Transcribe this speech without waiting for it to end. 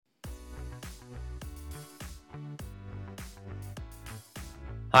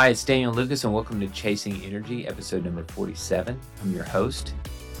Hi, it's Daniel Lucas, and welcome to Chasing Energy, episode number 47. I'm your host.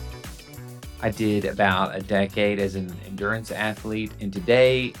 I did about a decade as an endurance athlete, and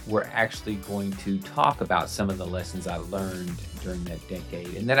today we're actually going to talk about some of the lessons I learned during that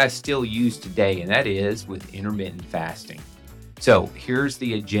decade and that I still use today, and that is with intermittent fasting. So here's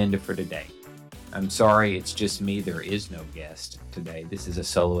the agenda for today. I'm sorry, it's just me. There is no guest today. This is a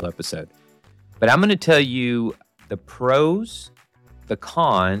solo episode. But I'm going to tell you the pros, the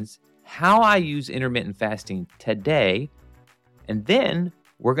cons, how I use intermittent fasting today, and then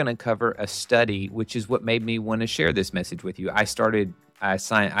we're going to cover a study, which is what made me want to share this message with you. I'm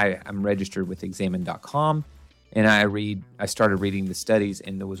registered with Examine.com, and I started reading the studies,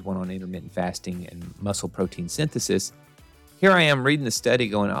 and there was one on intermittent fasting and muscle protein synthesis. Here I am reading the study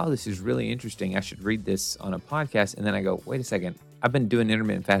going, oh, this is really interesting. I should read this on a podcast. And then I go, wait a second. I've been doing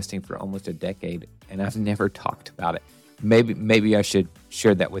intermittent fasting for almost a decade, and I've never talked about it. Maybe I should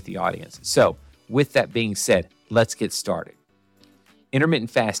share that with the audience. So with that being said, let's get started. Intermittent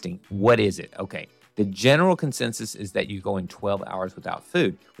fasting, what is it? Okay, the general consensus is that you go in 12 hours without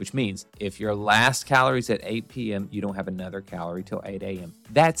food, which means if your last calories at 8 p.m., you don't have another calorie till 8 a.m.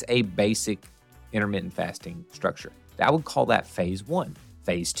 That's a basic intermittent fasting structure. I would call that phase 1.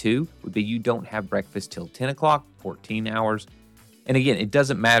 Phase 2 would be you don't have breakfast till 10 o'clock, 14 hours. And again, it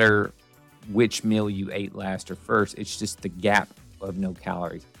doesn't matter which meal you ate last or first. It's just the gap of no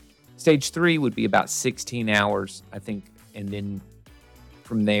calories. Stage 3 would be about 16 hours, I think. And then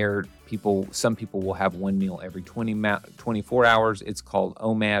from there, some people will have one meal every 24 hours. It's called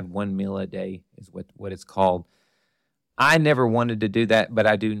OMAD, one meal a day is what it's called. I never wanted to do that, but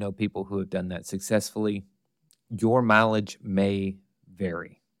I do know people who have done that successfully. Your mileage may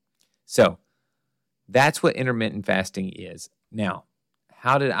vary. So that's what intermittent fasting is. Now,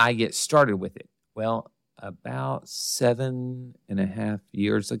 how did I get started with it? Well, about 7.5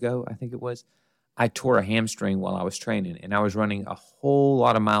 years ago, I think it was, I tore a hamstring while I was training, and I was running a whole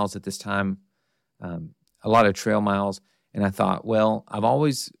lot of miles at this time, a lot of trail miles, and I thought, well, I've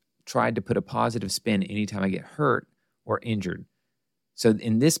always tried to put a positive spin anytime I get hurt or injured. So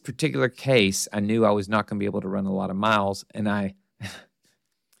in this particular case, I knew I was not going to be able to run a lot of miles, and I'm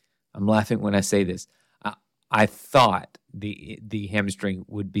laughing when I say this. I thought the hamstring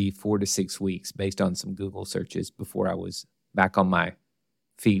would be 4 to 6 weeks based on some Google searches before I was back on my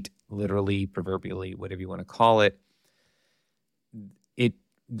feet, literally, proverbially, whatever you want to call it.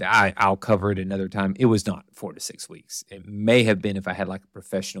 I'll cover it another time. It was not 4 to 6 weeks. It may have been if I had like a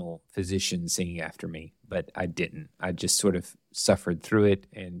professional physician singing after me, but I didn't. I just sort of suffered through it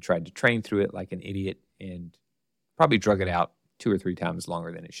and tried to train through it like an idiot and probably drug it out 2 or 3 times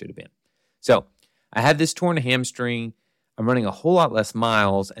longer than it should have been. So I had this torn hamstring. I'm running a whole lot less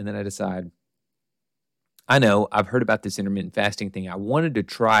miles, and then I decide, I know I've heard about this intermittent fasting thing. I wanted to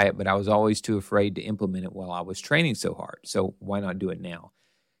try it, but I was always too afraid to implement it while I was training so hard. So why not do it now?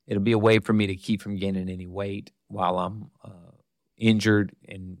 It'll be a way for me to keep from gaining any weight while I'm injured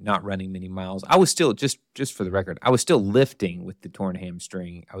and not running many miles. I was still, just for the record, I was still lifting with the torn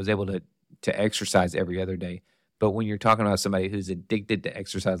hamstring. I was able to exercise every other day. But when you're talking about somebody who's addicted to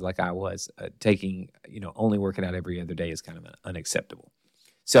exercise like I was, only working out every other day is kind of unacceptable.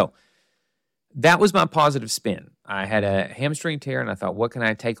 So that was my positive spin. I had a hamstring tear, and I thought, what can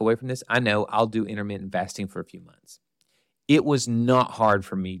I take away from this? I know I'll do intermittent fasting for a few months. It was not hard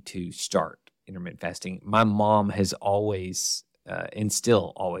for me to start intermittent fasting. My mom has always, and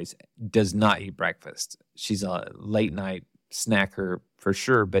still always, does not eat breakfast. She's a late night snacker for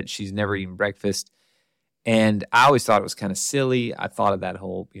sure, but she's never eaten breakfast. And I always thought it was kind of silly. I thought of that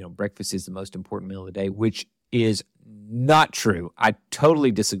whole, breakfast is the most important meal of the day, which is not true. I totally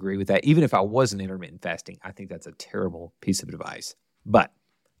disagree with that. Even if I wasn't intermittent fasting, I think that's a terrible piece of advice. But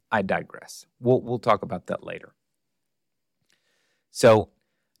I digress. We'll talk about that later. So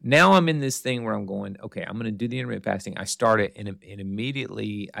now I'm in this thing where I'm going, okay, I'm going to do the intermittent fasting. I started and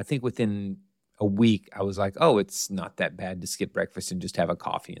immediately, I think within a week, I was like, oh, it's not that bad to skip breakfast and just have a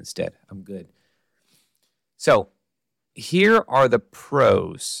coffee instead. I'm good. So here are the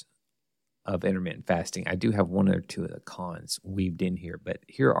pros of intermittent fasting. I do have one or two of the cons weaved in here, but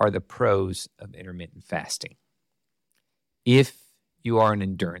here are the pros of intermittent fasting. If you are an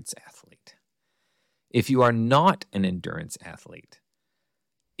endurance athlete. If you are not an endurance athlete,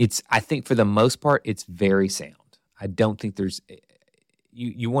 I think for the most part, it's very sound. I don't think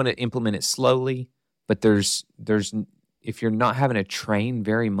you want to implement it slowly, but there's if you're not having to train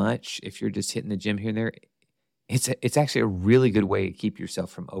very much, if you're just hitting the gym here and there, it's actually a really good way to keep yourself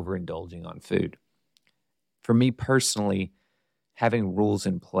from overindulging on food. For me personally, having rules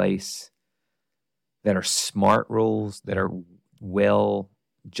in place that are smart rules, that are well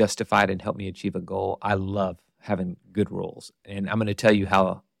justify it and help me achieve a goal, I love having good rules. And I'm going to tell you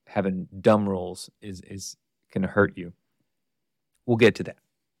how having dumb rules is going to hurt you. We'll get to that.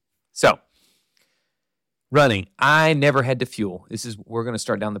 So, running. I never had to fuel. We're going to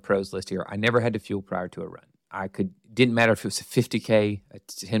start down the pros list here. I never had to fuel prior to a run. Didn't matter if it was a 50K, a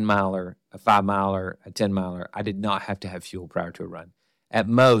 10 miler, a 5 miler, a 10 miler. I did not have to have fuel prior to a run. At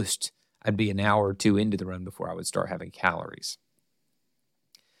most, I'd be an hour or two into the run before I would start having calories.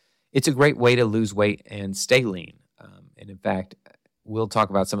 It's a great way to lose weight and stay lean. And in fact, we'll talk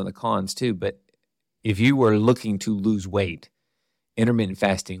about some of the cons too, but if you were looking to lose weight, intermittent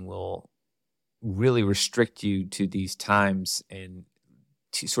fasting will really restrict you to these times and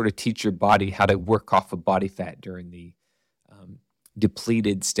to sort of teach your body how to work off of body fat during the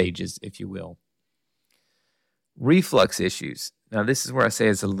depleted stages, if you will. Reflux issues. Now, this is where I say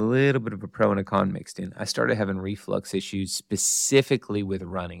it's a little bit of a pro and a con mixed in. I started having reflux issues specifically with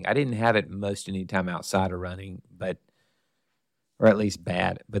running. I didn't have it most any time outside of running, or at least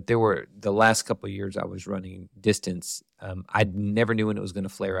bad. But there were the last couple of years I was running distance. I never knew when it was going to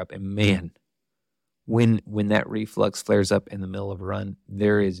flare up. And man, when that reflux flares up in the middle of a run,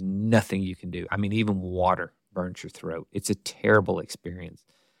 there is nothing you can do. I mean, even water burns your throat. It's a terrible experience.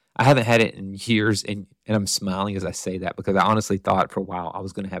 I haven't had it in years, and I'm smiling as I say that because I honestly thought for a while I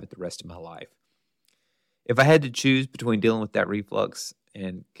was going to have it the rest of my life. If I had to choose between dealing with that reflux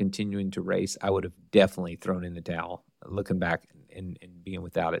and continuing to race, I would have definitely thrown in the towel, looking back and being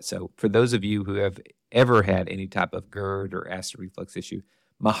without it. So for those of you who have ever had any type of GERD or acid reflux issue,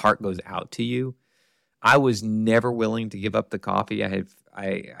 my heart goes out to you. I was never willing to give up the coffee.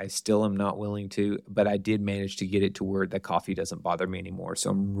 I still am not willing to, but I did manage to get it to where the coffee doesn't bother me anymore.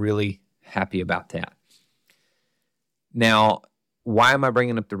 So I'm really happy about that. Now, why am I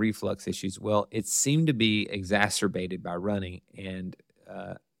bringing up the reflux issues? Well, it seemed to be exacerbated by running, and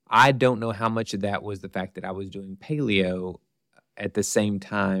I don't know how much of that was the fact that I was doing paleo at the same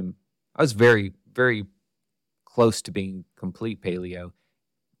time. I was very, very close to being complete paleo,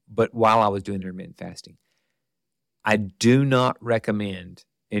 but while I was doing intermittent fasting. I do not recommend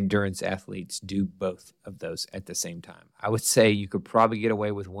endurance athletes do both of those at the same time. I would say you could probably get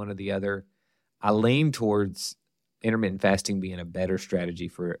away with one or the other. I lean towards intermittent fasting being a better strategy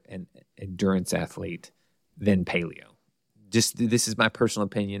for an endurance athlete than paleo. Just this is my personal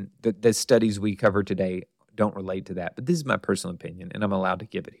opinion. The studies we cover today don't relate to that, but this is my personal opinion, and I'm allowed to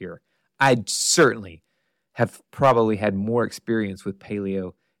give it here. I certainly have probably had more experience with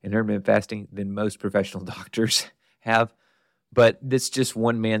paleo and intermittent fasting than most professional doctors have, but that's just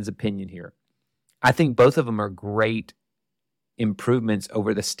one man's opinion here. I think both of them are great improvements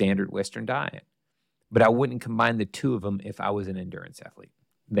over the standard Western diet, but I wouldn't combine the two of them if I was an endurance athlete.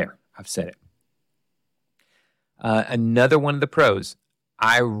 There, I've said it. Another one of the pros,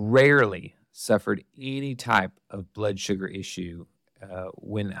 I rarely suffered any type of blood sugar issue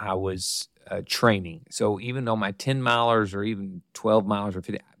when I was training. So even on my 10 milers or even 12 miles or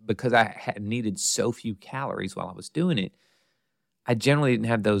 50, because I had needed so few calories while I was doing it, I generally didn't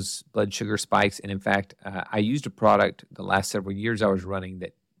have those blood sugar spikes. And in fact, I used a product the last several years I was running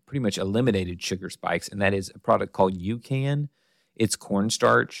that pretty much eliminated sugar spikes, and that is a product called UCAN. It's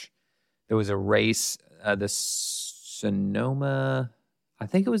cornstarch. There was a race, the Sonoma, I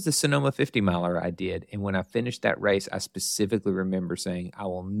think it was the Sonoma 50 miler I did. And when I finished that race, I specifically remember saying, I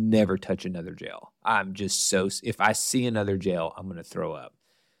will never touch another gel. I'm just if I see another gel, I'm going to throw up.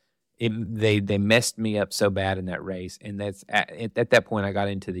 They messed me up so bad in that race. And that's at that point, I got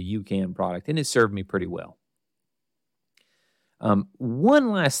into the UCAN product, and it served me pretty well. One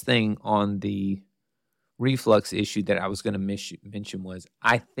last thing on the reflux issue that I was going to mention was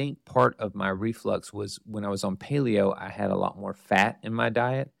I think part of my reflux was when I was on paleo, I had a lot more fat in my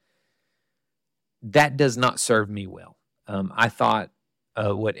diet. That does not serve me well. I thought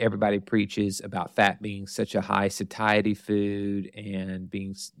what everybody preaches about fat being such a high satiety food and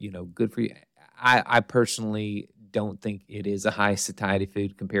being, good for you. I personally don't think it is a high satiety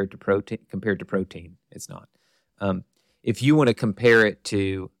food compared to protein. It's not. If you want to compare it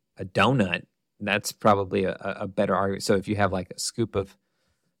to a donut, that's probably a better argument. So if you have like a scoop of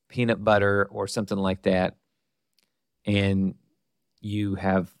peanut butter or something like that, and you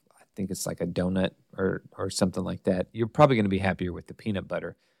have, I think it's like a donut or something like that, you're probably going to be happier with the peanut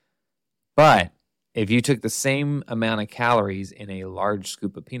butter. But if you took the same amount of calories in a large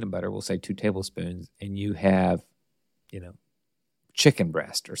scoop of peanut butter, we'll say 2 tablespoons, and you have, chicken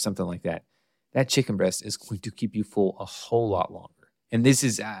breast or something like that, that chicken breast is going to keep you full a whole lot longer. And this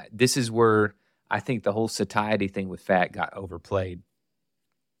is where I think the whole satiety thing with fat got overplayed.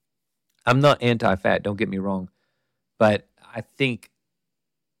 I'm not anti-fat, don't get me wrong, but I think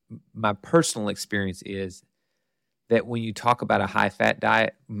my personal experience is that when you talk about a high-fat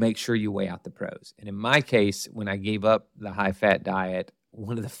diet, make sure you weigh out the pros. And in my case, when I gave up the high-fat diet,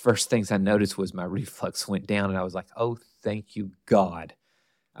 one of the first things I noticed was my reflux went down, and I was like, oh, thank you, God.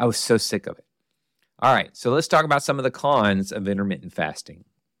 I was so sick of it. All right, so let's talk about some of the cons of intermittent fasting.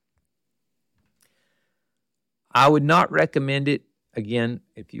 I would not recommend it, again,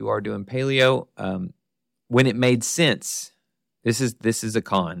 if you are doing paleo, when it made sense. This is a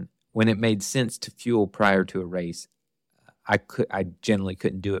con. When it made sense to fuel prior to a race, I generally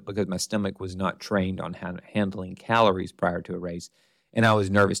couldn't do it because my stomach was not trained on handling calories prior to a race, and I was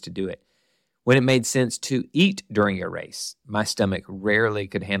nervous to do it. When it made sense to eat during a race, my stomach rarely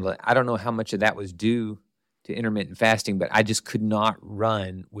could handle it. I don't know how much of that was due to intermittent fasting, but I just could not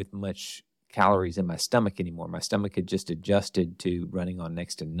run with much calories in my stomach anymore. My stomach had just adjusted to running on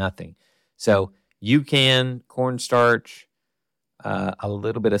next to nothing. So cornstarch, a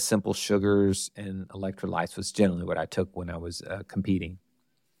little bit of simple sugars, and electrolytes was generally what I took when I was competing.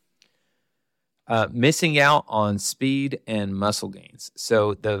 Missing out on speed and muscle gains.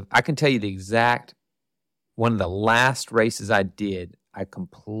 So I can tell you the exact, one of the last races I did, I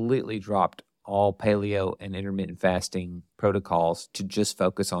completely dropped all paleo and intermittent fasting protocols to just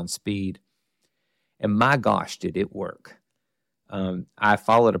focus on speed. And my gosh, did it work. I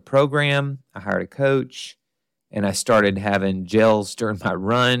followed a program, I hired a coach, and I started having gels during my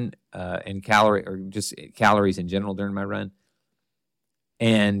run and calories in general during my run.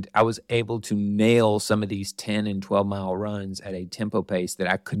 And I was able to nail some of these 10 and 12-mile runs at a tempo pace that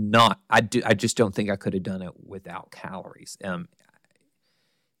I could not. I just don't think I could have done it without calories.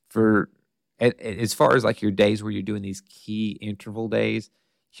 As far as like your days where you're doing these key interval days,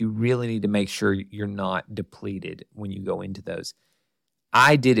 you really need to make sure you're not depleted when you go into those.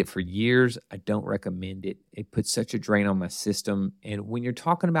 I did it for years. I don't recommend it. It puts such a drain on my system. And when you're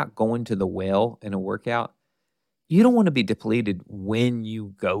talking about going to the well in a workout, you don't want to be depleted when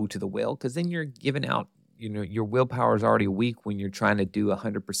you go to the well, because then you're giving out, your willpower is already weak when you're trying to do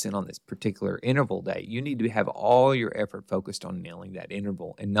 100% on this particular interval day. You need to have all your effort focused on nailing that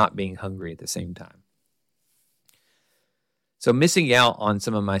interval and not being hungry at the same time. So missing out on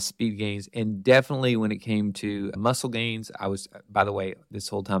some of my speed gains, and definitely when it came to muscle gains, by the way, this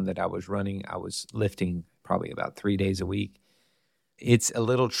whole time that I was running, I was lifting probably about 3 days a week. It's a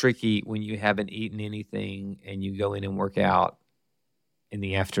little tricky when you haven't eaten anything and you go in and work out in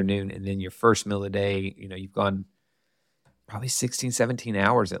the afternoon, and then your first meal of the day, you've gone probably 16, 17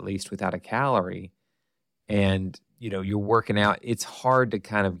 hours at least without a calorie, and you're working out. It's hard to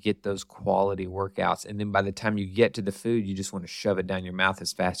kind of get those quality workouts. And then by the time you get to the food, you just want to shove it down your mouth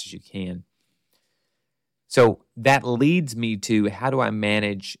as fast as you can. So that leads me to, how do I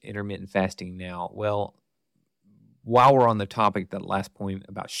manage intermittent fasting now? Well, while we're on the topic, that last point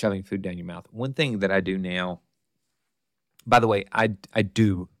about shoving food down your mouth, one thing that I do now, by the way, I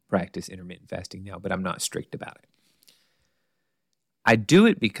do practice intermittent fasting now, but I'm not strict about it. I do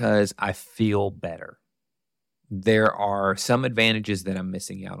it because I feel better. There are some advantages that I'm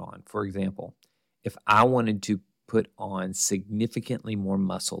missing out on. For example, if I wanted to put on significantly more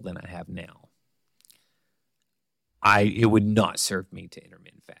muscle than I have now, it would not serve me to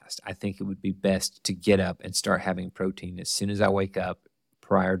intermittent fast. I think it would be best to get up and start having protein as soon as I wake up,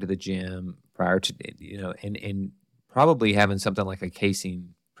 prior to the gym, and probably having something like a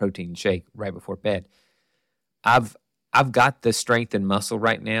casein protein shake right before bed. I've got the strength and muscle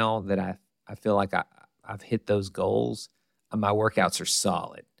right now that I feel like I've hit those goals. My workouts are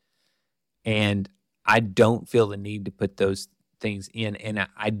solid, and I don't feel the need to put those things in, and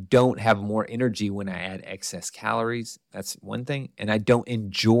I don't have more energy when I add excess calories. That's one thing, and I don't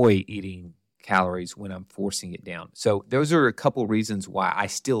enjoy eating calories when I'm forcing it down. So those are a couple reasons why I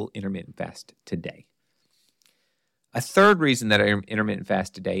still intermittent fast today. A third reason that I intermittent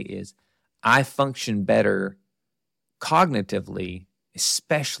fast today is I function better cognitively,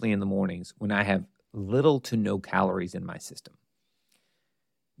 especially in the mornings when I have little to no calories in my system.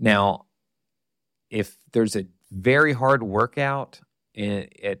 Now, if there's a very hard workout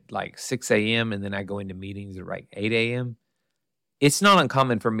at like 6 a.m. and then I go into meetings at like 8 a.m., it's not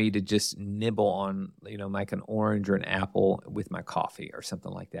uncommon for me to just nibble on, like an orange or an apple with my coffee or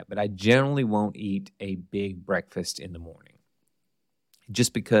something like that. But I generally won't eat a big breakfast in the morning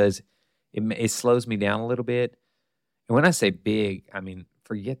just because it slows me down a little bit. And when I say big, I mean,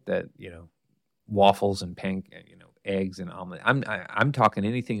 forget the, waffles and eggs and omelet. I'm talking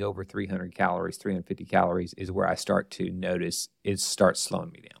anything over 300 calories, 350 calories is where I start to notice it starts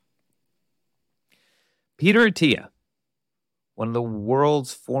slowing me down. Peter Attia, one of the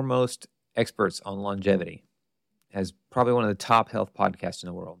world's foremost experts on longevity, has probably one of the top health podcasts in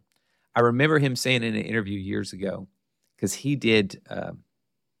the world. I remember him saying in an interview years ago, because he did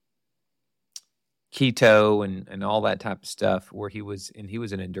keto and all that type of stuff, where he was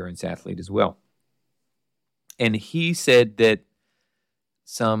an endurance athlete as well. And he said that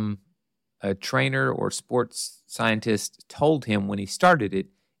some trainer or sports scientist told him when he started it,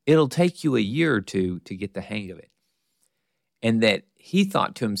 it'll take you a year or two to get the hang of it. And that he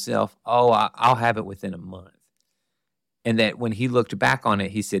thought to himself, I'll have it within a month. And that when he looked back on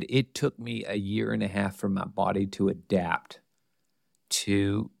it, he said, it took me a year and a half for my body to adapt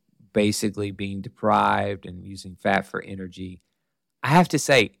to basically being deprived and using fat for energy. I have to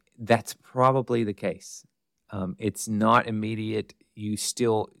say, that's probably the case. It's not immediate. You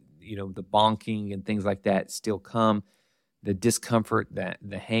still, the bonking and things like that still come. The discomfort, the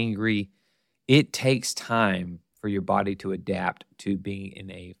hangry. It takes time for your body to adapt to being in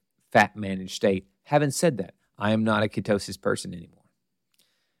a fat-managed state. Having said that, I am not a ketosis person anymore.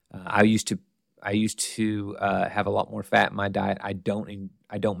 I used to have a lot more fat in my diet. I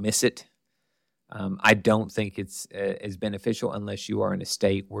don't miss it. I don't think it's as beneficial unless you are in a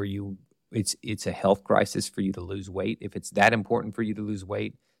state where it's a health crisis for you to lose weight. If it's that important for you to lose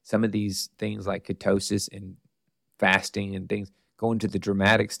weight, some of these things like ketosis and fasting and things, going to the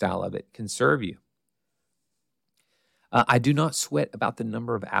dramatic style of it, can serve you. I do not sweat about the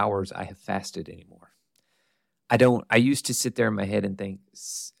number of hours I have fasted anymore. I used to sit there in my head and think,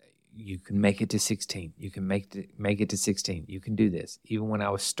 you can make it to 16. You can make it to 16. You can do this. Even when I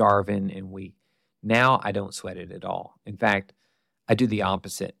was starving and weak. Now I don't sweat it at all. In fact, I do the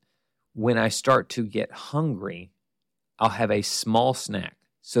opposite. When I start to get hungry, I'll have a small snack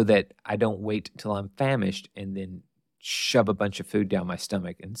so that I don't wait till I'm famished and then shove a bunch of food down my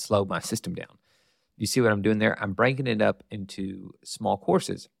stomach and slow my system down. You see what I'm doing there? I'm breaking it up into small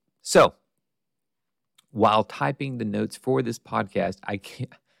courses. So, while typing the notes for this podcast,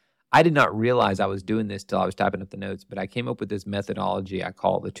 I did not realize I was doing this till I was typing up the notes, but I came up with this methodology I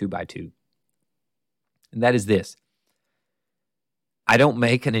call the 2x2. And that is this. I don't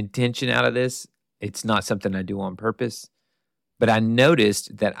make an intention out of this. It's not something I do on purpose. But I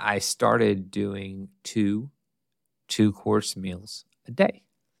noticed that I started doing two-course meals a day.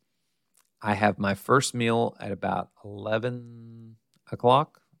 I have my first meal at about 11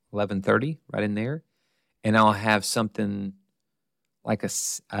 o'clock, 11:30, right in there. And I'll have something like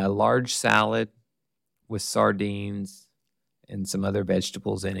a large salad with sardines and some other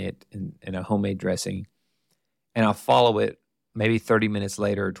vegetables in it and a homemade dressing. And I'll follow it maybe 30 minutes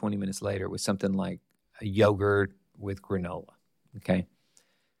later or 20 minutes later with something like a yogurt with granola. Okay.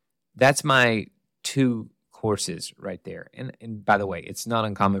 That's my 2 courses right there. And by the way, it's not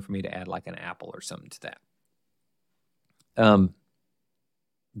uncommon for me to add like an apple or something to that.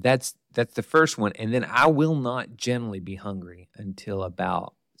 That's the first one. And then I will not generally be hungry until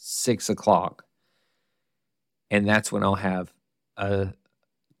about 6 o'clock. And that's when I'll have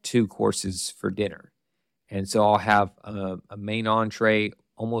 2 courses for dinner. And so I'll have a main entree.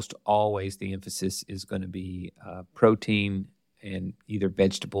 Almost always the emphasis is going to be protein and either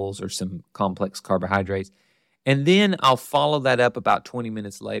vegetables or some complex carbohydrates. And then I'll follow that up about 20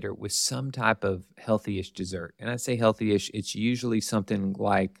 minutes later with some type of healthy-ish dessert. And I say healthy-ish, it's usually something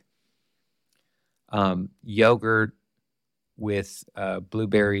like yogurt with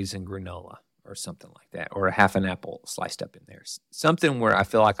blueberries and granola or something like that, or a half an apple sliced up in there. Something where I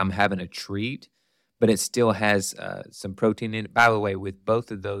feel like I'm having a treat, but it still has some protein in it. By the way, with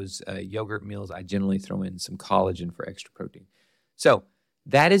both of those yogurt meals, I generally throw in some collagen for extra protein. So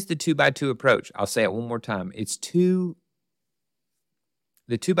that is the 2x2 approach. I'll say it one more time. The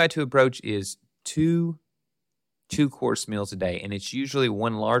 2x2 approach is 2 2-course meals a day, and it's usually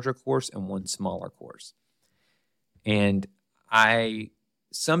 1 larger course and 1 smaller course. And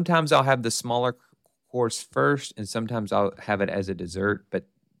sometimes I'll have the smaller course first, and sometimes I'll have it as a dessert, but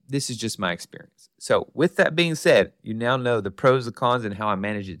this is just my experience. So with that being said, you now know the pros, the cons, and how I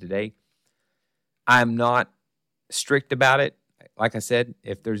manage it today. I'm not strict about it. Like I said,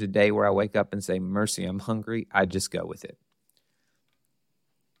 if there's a day where I wake up and say, mercy, I'm hungry, I just go with it.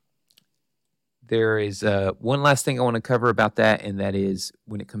 There is one last thing I want to cover about that, and that is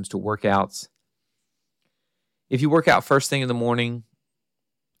when it comes to workouts. If you work out first thing in the morning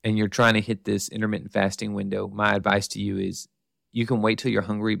and you're trying to hit this intermittent fasting window, my advice to you is you can wait till you're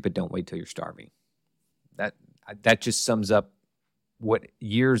hungry, but don't wait till you're starving. That just sums up what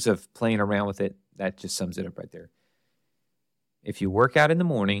years of playing around with it, that just sums it up right there. If you work out in the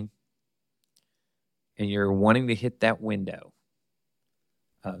morning and you're wanting to hit that window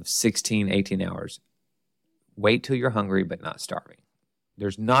of 16, 18 hours, wait till you're hungry but not starving.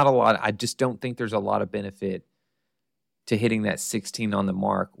 There's not a lot. I just don't think there's a lot of benefit to hitting that 16 on the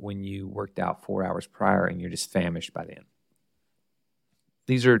mark when you worked out 4 hours prior and you're just famished by then.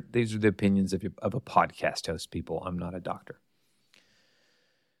 These are the opinions of a podcast host, people. I'm not a doctor.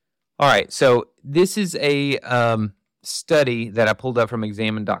 All right, so this is a study that I pulled up from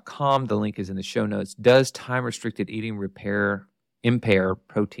examine.com. The link is in the show notes. Does time-restricted eating impair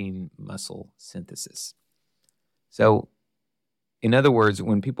protein muscle synthesis? So, in other words,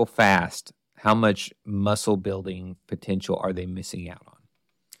 when people fast, how much muscle building potential are they missing out on?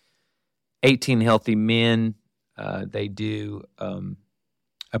 18 healthy men, they do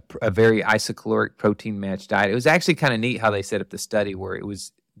a very isocaloric protein match diet. It was actually kind of neat how they set up the study where it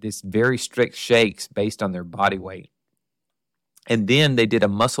was this very strict shakes based on their body weight. And then they did a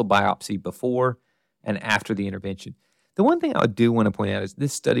muscle biopsy before and after the intervention. The one thing I do want to point out is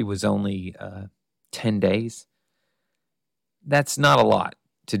this study was only 10 days. That's not a lot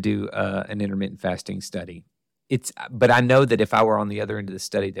to do an intermittent fasting study. But I know that if I were on the other end of the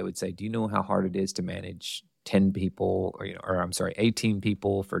study, they would say, do you know how hard it is to manage 10 people, or 18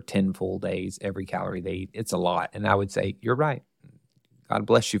 people for 10 full days, every calorie they eat? It's a lot. And I would say, you're right. God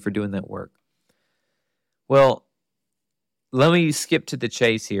bless you for doing that work. Well, let me skip to the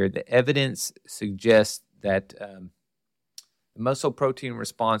chase here. The evidence suggests that the muscle protein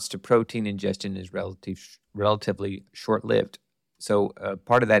response to protein ingestion is relatively short-lived. So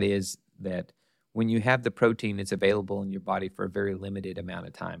part of that is that when you have the protein, it's available in your body for a very limited amount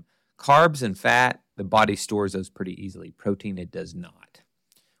of time. Carbs and fat, the body stores those pretty easily. Protein, it does not,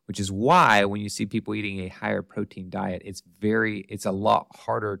 which is why when you see people eating a higher protein diet, it's a lot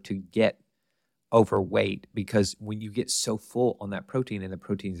harder to get overweight, because when you get so full on that protein and the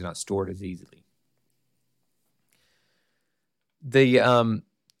protein is not stored as easily.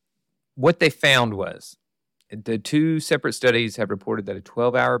 What they found was the two separate studies have reported that a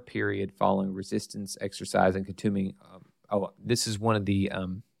 12-hour period following resistance exercise and consuming this is one of the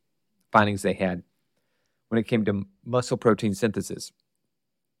findings they had when it came to muscle protein synthesis.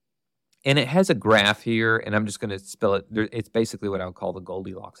 And it has a graph here, and I'm just going to spell it. It's basically what I would call the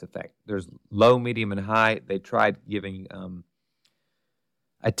Goldilocks effect. There's low, medium, and high. They tried giving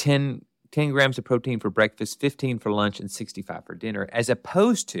a 10 grams of protein for breakfast, 15 for lunch, and 65 for dinner, as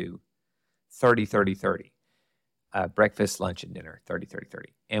opposed to 30, 30, 30. Breakfast, lunch, and dinner, 30, 30,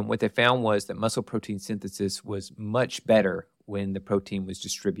 30. And what they found was that muscle protein synthesis was much better when the protein was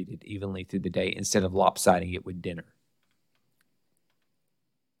distributed evenly through the day instead of lopsiding it with dinner.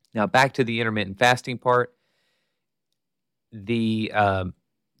 Now, back to the intermittent fasting part. In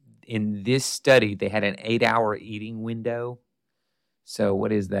this study, they had an 8-hour eating window. So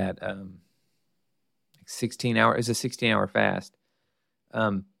what is that? 16 hours. It's a 16-hour fast.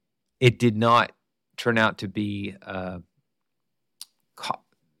 It did not turn out to be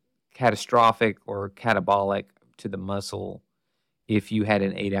catastrophic or catabolic to the muscle if you had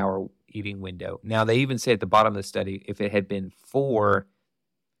an 8-hour eating window. Now, they even say at the bottom of the study, if it had been 4,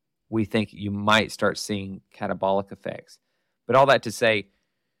 we think you might start seeing catabolic effects. But all that to say,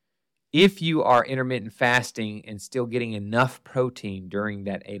 if you are intermittent fasting and still getting enough protein during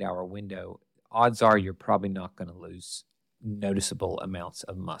that 8-hour window, odds are you're probably not going to lose noticeable amounts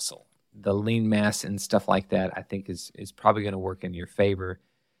of muscle. The lean mass and stuff like that, I think, is probably going to work in your favor.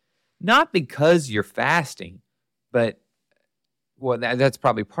 Not because you're fasting, but, well, that's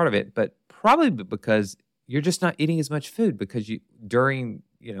probably part of it, but probably because you're just not eating as much food, because during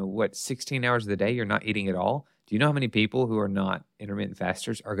 16 hours of the day, you're not eating at all. Do you know how many people who are not intermittent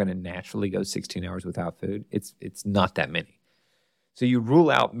fasters are going to naturally go 16 hours without food? It's not that many. So you rule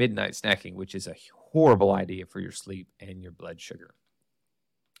out midnight snacking, which is a horrible idea for your sleep and your blood sugar.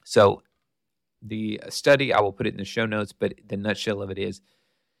 So the study, I will put it in the show notes, but the nutshell of it is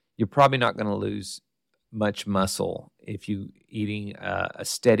you're probably not going to lose much muscle if you eating a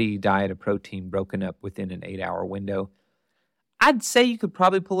steady diet of protein broken up within an 8-hour window. I'd say you could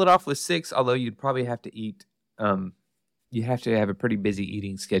probably pull it off with 6, although you'd probably have to eat. You have to have a pretty busy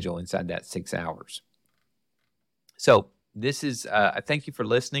eating schedule inside that 6 hours. So this is, thank you for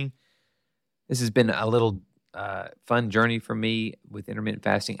listening. This has been a little fun journey for me with intermittent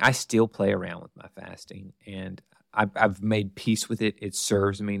fasting. I still play around with my fasting, and I've made peace with it. It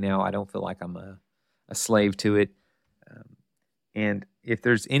serves me now. I don't feel like I'm a slave to it. And if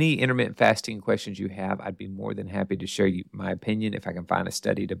there's any intermittent fasting questions you have, I'd be more than happy to share my opinion. If I can find a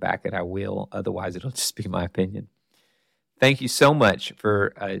study to back it, I will. Otherwise, it'll just be my opinion. Thank you so much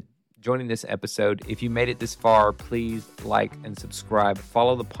for joining this episode. If you made it this far, please like and subscribe.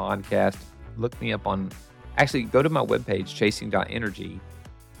 Follow the podcast. Look me up actually go to my webpage, chasing.energy,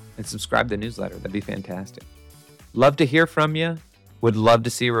 and subscribe to the newsletter. That'd be fantastic. Love to hear from you. Would love to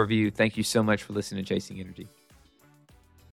see a review. Thank you so much for listening to Chasing Energy.